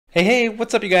Hey,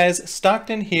 what's up you guys?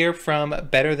 Stockton here from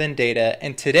Better Than Data,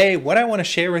 and today what I want to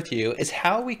share with you is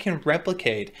how we can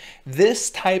replicate this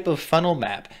type of funnel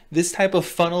map, this type of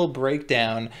funnel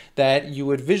breakdown that you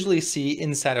would visually see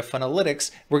inside of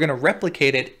Funnelytics. We're going to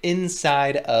replicate it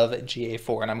inside of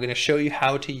GA4, and I'm going to show you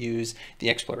how to use the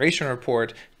exploration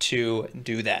report to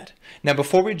do that. Now,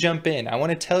 before we jump in, I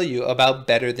want to tell you about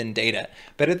Better Than Data.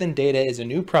 Better Than Data is a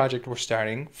new project we're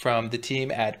starting from the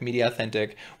team at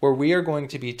Mediauthentic, where we are going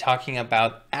to be talking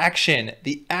about action,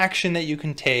 the action that you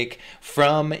can take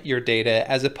from your data,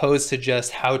 as opposed to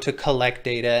just how to collect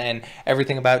data and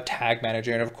everything about Tag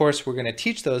Manager. And of course, we're going to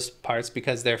teach those parts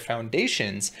because they're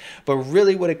foundations, but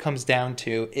really what it comes down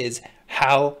to is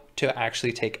how to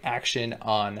actually take action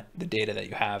on the data that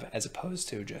you have, as opposed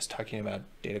to just talking about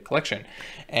data collection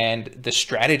and the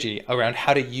strategy around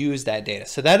how to use that data.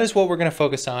 So that is what we're going to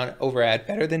focus on over at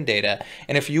Better Than Data.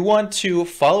 And if you want to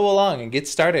follow along and get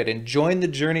started and join the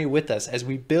journey with us as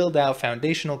we build out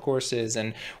foundational courses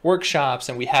and workshops,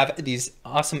 and we have these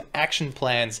awesome action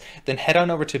plans, then head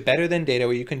on over to Better Than Data,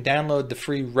 where you can download the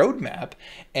free roadmap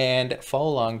and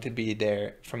follow along to be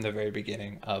there from the very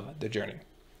beginning of the journey.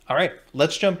 All right,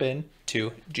 let's jump in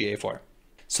to GA4.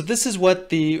 So this is what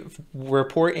the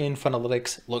report in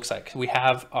Funnelytics looks like. We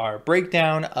have our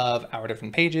breakdown of our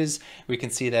different pages. We can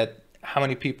see that how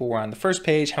many people were on the first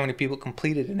page, how many people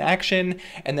completed an action,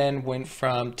 and then went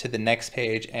from to the next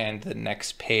page and the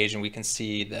next page. And we can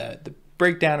see the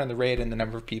breakdown and the rate and the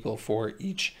number of people for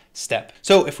each step.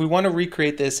 So if we want to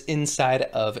recreate this inside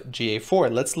of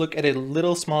GA4, let's look at a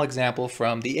little small example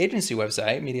from the agency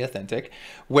website, Mediauthentic,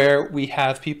 where we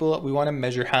have people, we want to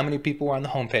measure how many people were on the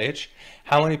homepage,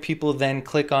 how many people then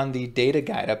click on the data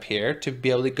guide up here to be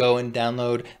able to go and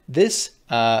download this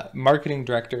marketing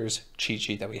director's cheat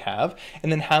sheet that we have,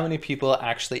 and then how many people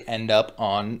actually end up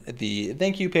on the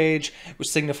thank you page, which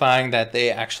signifying that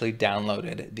they actually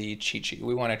downloaded the cheat sheet.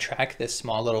 We want to track this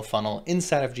small little funnel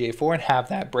inside of GA4 and have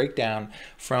that breakdown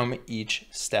from each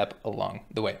step along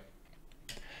the way.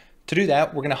 To do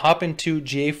that, we're going to hop into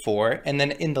GA4, and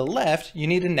then in the left, you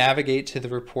need to navigate to the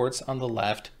reports on the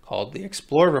left called the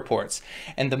Explore reports.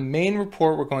 And the main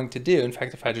report we're going to do, in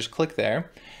fact, if I just click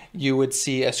there, you would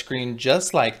see a screen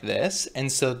just like this. And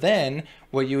so then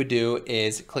what you would do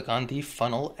is click on the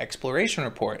funnel exploration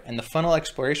report, and the funnel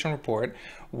exploration report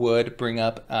would bring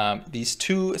up these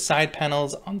two side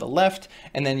panels on the left,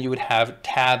 and then you would have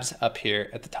tabs up here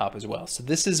at the top as well. So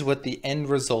this is what the end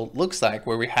result looks like,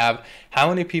 where we have how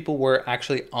many people were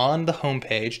actually on the home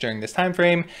page during this time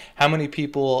frame, how many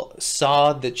people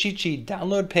saw the cheat sheet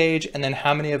download page, and then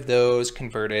how many of those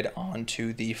converted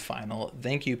onto the final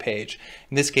thank you page.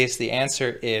 In this case, the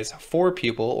answer is 4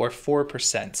 people, or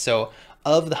 4%. So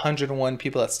of the 101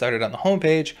 people that started on the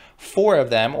homepage, 4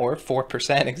 of them, or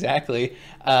 4% exactly,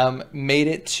 made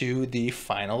it to the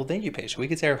final thank you page. So we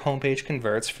could say our homepage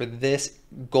converts for this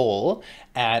goal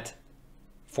at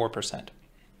 4%.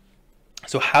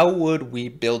 So how would we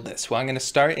build this? Well, I'm going to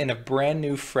start in a brand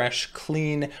new, fresh,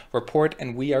 clean report,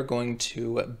 and we are going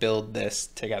to build this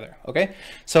together. Okay.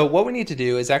 So what we need to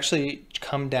do is actually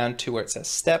come down to where it says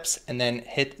steps, and then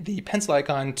hit the pencil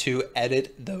icon to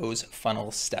edit those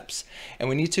funnel steps. And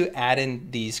we need to add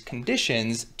in these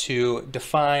conditions to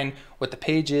define what the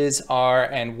pages are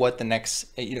and what the next,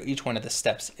 each one of the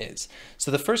steps is. So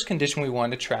the first condition we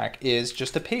want to track is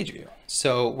just a page view.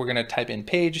 So we're going to type in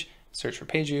page, search for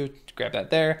page view, grab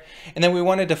that there. And then we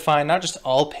want to define not just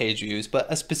all page views, but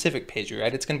a specific page view,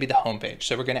 right? It's going to be the home page.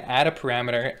 So we're going to add a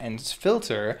parameter and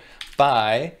filter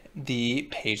by the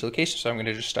page location. So I'm going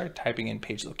to just start typing in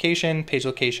page location. Page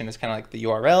location is kind of like the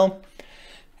URL.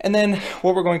 And then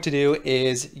what we're going to do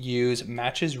is use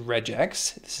matches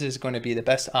regex. This is going to be the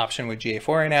best option with GA4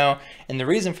 right now. And the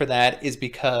reason for that is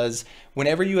because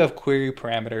whenever you have query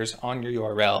parameters on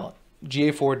your URL,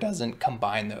 GA4 doesn't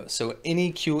combine those. So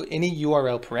any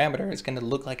URL parameter is going to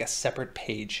look like a separate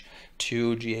page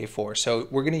to GA4. So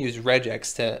we're going to use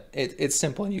regex to, it's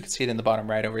simple, and you can see it in the bottom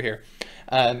right over here.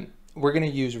 We're going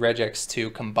to use regex to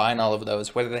combine all of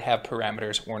those, whether they have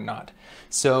parameters or not.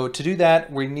 So to do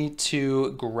that, we need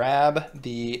to grab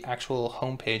the actual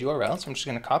homepage URL. So I'm just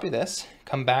going to copy this,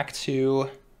 come back to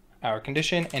our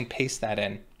condition, and paste that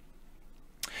in.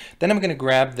 Then I'm going to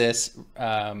grab this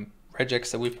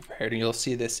regex that we've prepared, and you'll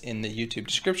see this in the YouTube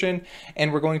description,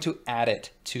 and we're going to add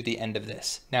it to the end of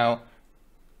this. Now,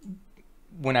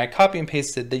 when I copy and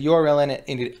pasted the URL in it,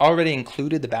 it already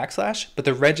included the backslash, but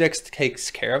the regex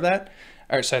takes care of that,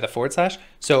 or sorry, the forward slash.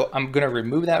 So I'm going to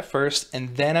remove that first,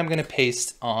 and then I'm going to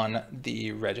paste on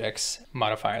the regex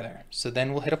modifier there. So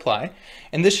then we'll hit apply,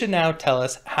 and this should now tell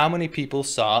us how many people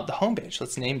saw the homepage.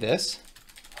 Let's name this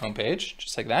homepage,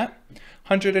 just like that.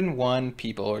 101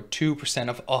 people, or 2%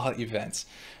 of all events.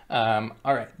 All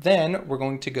right, then we're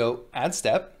going to go add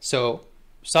step. So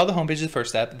saw the homepage is the first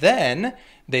step, then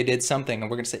they did something, and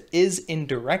we're going to say is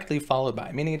indirectly followed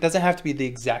by, meaning it doesn't have to be the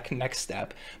exact next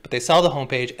step, but they saw the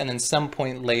homepage and then some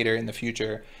point later in the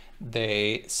future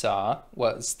they saw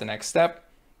what's the next step,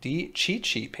 the cheat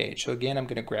sheet page. So again, I'm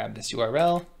going to grab this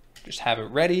URL, just have it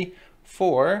ready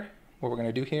for what we're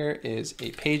going to do here is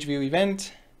a page view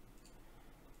event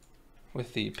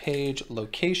with the page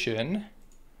location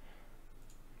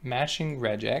matching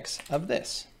regex of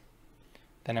this.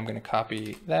 Then I'm going to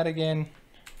copy that again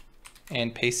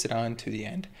and paste it on to the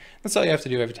end. That's all you have to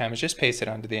do every time, is just paste it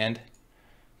onto the end.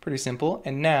 Pretty simple.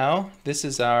 And now this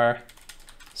is our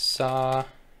saw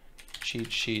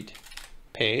cheat sheet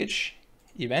page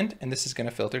event, and this is going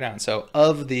to filter down. So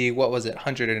of the, what was it,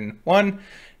 101,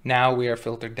 now we are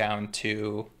filtered down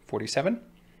to 47.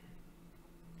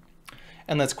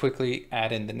 And let's quickly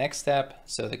add in the next step.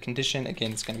 So the condition,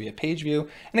 again, it's going to be a page view,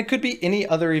 and it could be any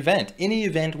other event. Any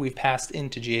event we've passed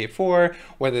into GA4,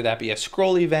 whether that be a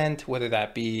scroll event, whether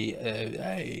that be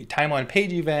a time on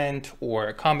page event, or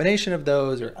a combination of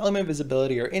those, or element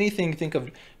visibility, or anything. Think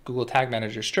of Google Tag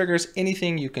Manager's triggers,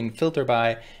 anything you can filter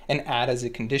by and add as a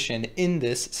condition in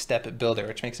this step builder,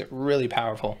 which makes it really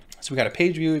powerful. So we got a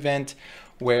page view event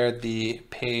where the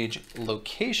page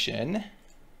location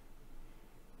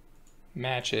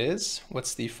matches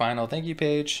what's the final thank you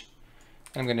page.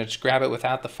 I'm going to just grab it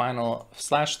without the final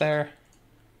slash there,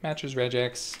 matches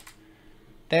regex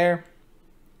there,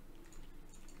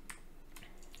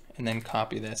 and then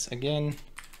copy this again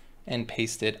and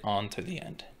paste it onto the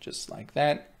end just like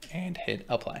that and hit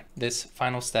apply. This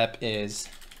final step is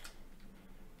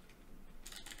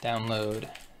download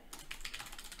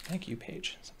thank you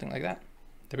page, something like that.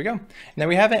 There we go. And there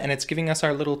we have it, and it's giving us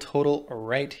our little total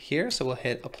right here. So we'll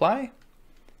hit apply.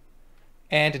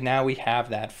 And now we have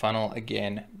that funnel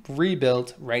again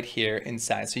rebuilt right here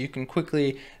inside. So you can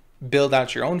quickly build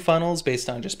out your own funnels based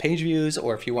on just page views,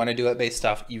 or if you want to do it based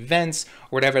off events, or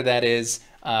whatever that is.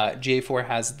 GA4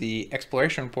 has the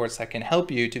exploration reports that can help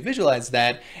you to visualize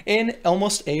that in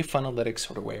almost a funnelytics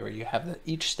sort of way, where you have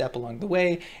each step along the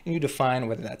way and you define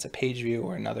whether that's a page view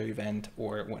or another event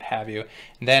or what have you.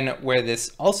 And then where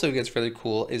this also gets really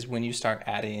cool is when you start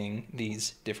adding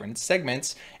these different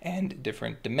segments and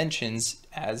different dimensions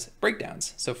as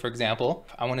breakdowns. So for example,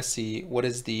 I want to see what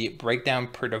is the breakdown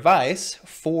per device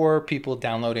for people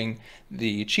downloading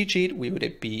the cheat sheet, we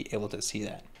would be able to see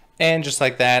that. And just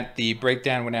like that, the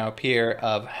breakdown would now appear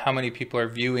of how many people are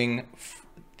viewing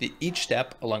each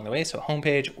step along the way. So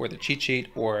homepage or the cheat sheet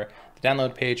or the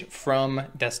download page from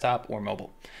desktop or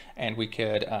mobile. And we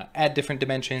could add different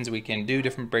dimensions. We can do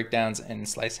different breakdowns and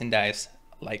slice and dice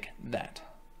like that.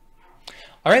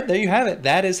 All right, there you have it.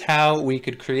 That is how we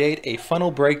could create a funnel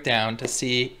breakdown to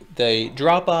see the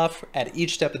drop off at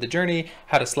each step of the journey,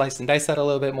 how to slice and dice that a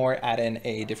little bit more, add in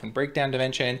a different breakdown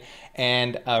dimension,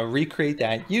 and recreate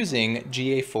that using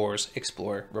GA4's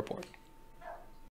Explore report.